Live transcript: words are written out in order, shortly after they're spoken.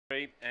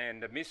History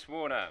and Miss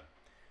Warner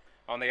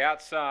on the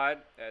outside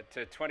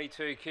at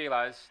 22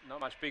 kilos, not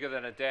much bigger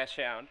than a dash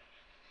hound.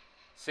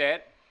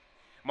 Set.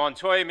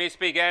 Montoya Miss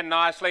began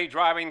nicely,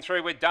 driving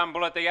through with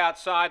Dumble at the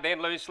outside,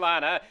 then Loose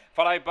Lana,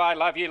 followed by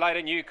Love You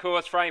Later, New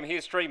Course, Frame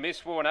History,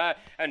 Miss Warner,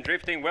 and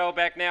drifting well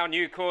back now,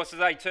 New Course as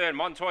they turn.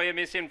 Montoya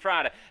Miss in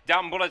front.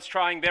 Dumbullet's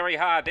trying very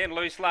hard, then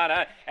Loose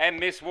Lana and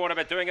Miss Warner,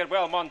 but doing it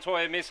well.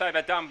 Montoya Miss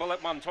over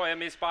Dumbullet, Montoya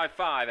Miss by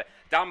 5.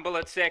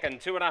 Dumbullet second,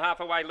 2.5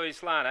 away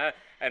Loose Lana,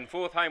 and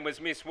fourth home was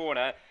Miss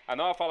Warner,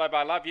 and all followed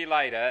by Love You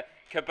Later,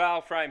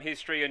 Cabal, Frame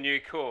History, and New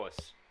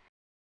Course.